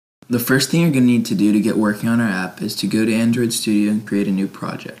the first thing you're going to need to do to get working on our app is to go to Android Studio and create a new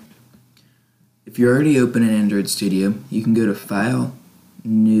project. If you're already open in Android Studio, you can go to File,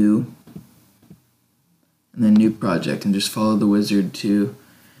 New, and then New Project, and just follow the wizard to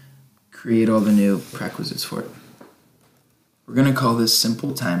create all the new prerequisites for it. We're going to call this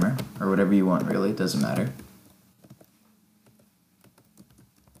Simple Timer, or whatever you want really, it doesn't matter.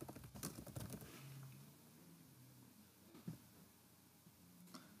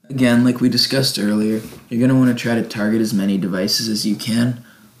 Again, like we discussed earlier, you're going to want to try to target as many devices as you can,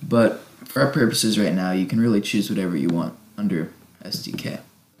 but for our purposes right now, you can really choose whatever you want under SDK.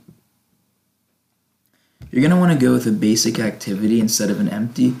 You're going to want to go with a basic activity instead of an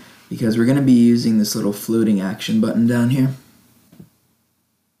empty, because we're going to be using this little floating action button down here.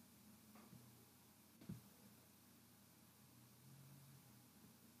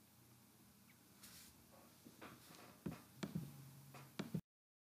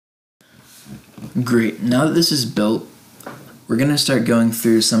 Great, now that this is built, we're going to start going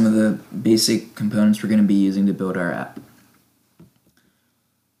through some of the basic components we're going to be using to build our app.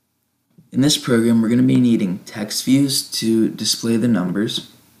 In this program, we're going to be needing text views to display the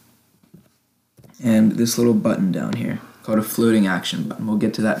numbers, and this little button down here called a floating action button. We'll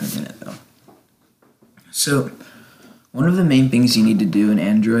get to that in a minute though. So, one of the main things you need to do in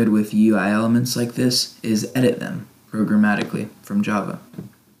Android with UI elements like this is edit them programmatically from Java.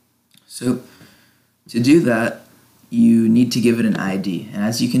 So, to do that, you need to give it an ID, and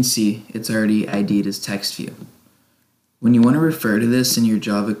as you can see, it's already ID'd as text view. When you want to refer to this in your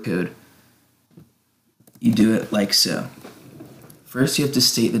Java code, you do it like so. First, you have to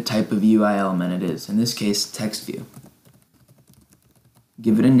state the type of UI element it is, in this case, text view.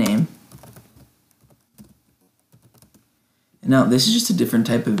 Give it a name. And now, this is just a different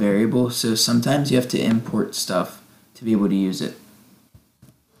type of variable, so sometimes you have to import stuff to be able to use it.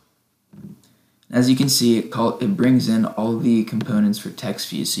 As you can see, it brings in all the components for text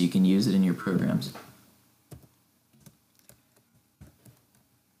views so you can use it in your programs.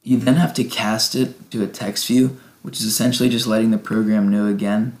 You then have to cast it to a text view, which is essentially just letting the program know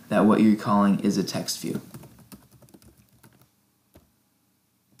again that what you're calling is a text view.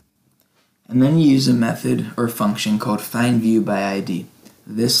 And then you use a method or function called findViewById.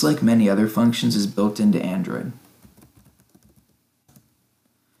 This, like many other functions, is built into Android.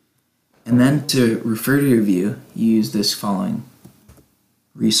 And then to refer to your view, you use this following: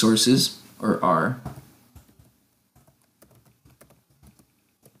 resources, or R,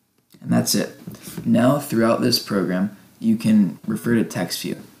 and that's it. Now, throughout this program, you can refer to text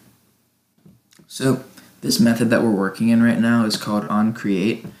view. So, this method that we're working in right now is called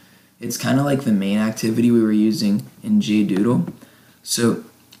onCreate. It's kind of like the main activity we were using in JDoodle. So,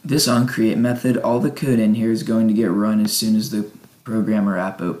 this onCreate method, all the code in here is going to get run as soon as the program or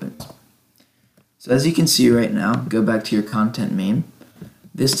app opens. So as you can see right now, go back to your content main.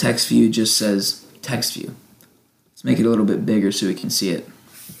 This text view just says text view. Let's make it a little bit bigger so we can see it.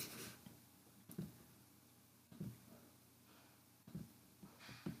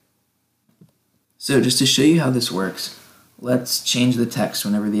 So just to show you how this works, let's change the text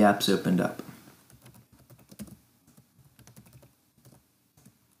whenever the app's opened up.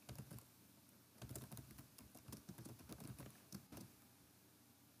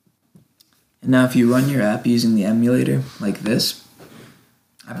 And now if you run your app using the emulator, like this,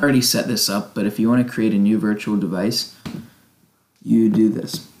 I've already set this up, but if you want to create a new virtual device, you do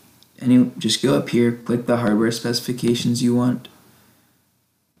this. And you just go up here, click the hardware specifications you want,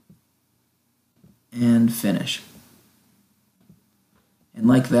 and finish. And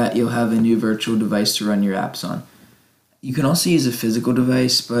like that, you'll have a new virtual device to run your apps on. You can also use a physical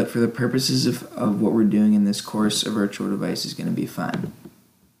device, but for the purposes of what we're doing in this course, a virtual device is going to be fine.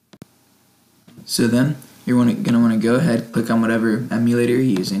 So then, you're going to want to go ahead, click on whatever emulator you're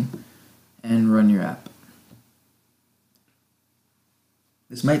using, and run your app.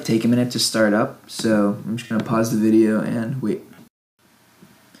 This might take a minute to start up, so I'm just going to pause the video and wait.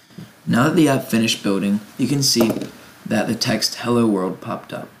 Now that the app finished building, you can see that the text "Hello World"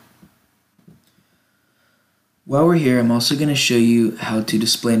 popped up. While we're here, I'm also going to show you how to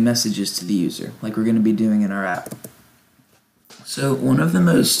display messages to the user, like we're going to be doing in our app. So one of the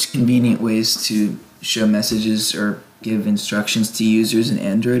most convenient ways to show messages or give instructions to users in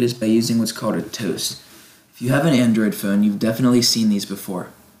Android is by using what's called a toast. If you have an Android phone, you've definitely seen these before.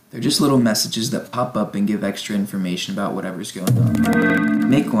 They're just little messages that pop up and give extra information about whatever's going on. To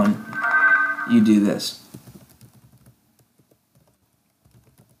make one, you do this.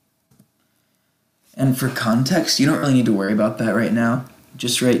 And for context, you don't really need to worry about that right now.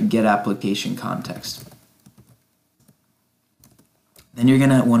 Just write get application context. Then you're going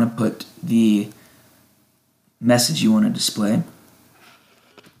to want to put the message you want to display.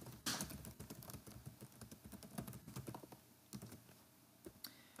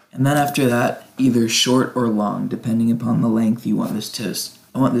 And then after that, either short or long, depending upon the length you want this toast.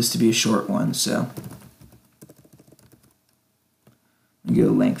 I want this to be a short one, so I'm going to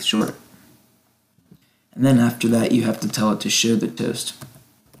go length short. And then after that, you have to tell it to show the toast.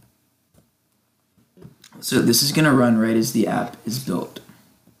 So this is going to run right as the app is built.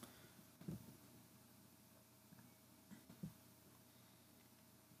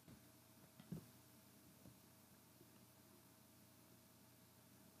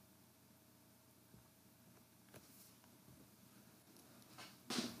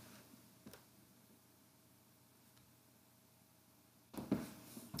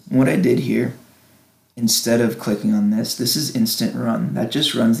 What I did here, instead of clicking on this is instant run. That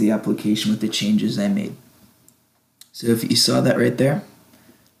just runs the application with the changes I made. So if you saw that right there,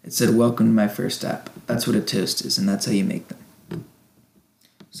 it said welcome to my first app. That's what a toast is, and that's how you make them.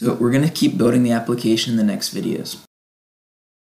 So we're going to keep building the application in the next videos.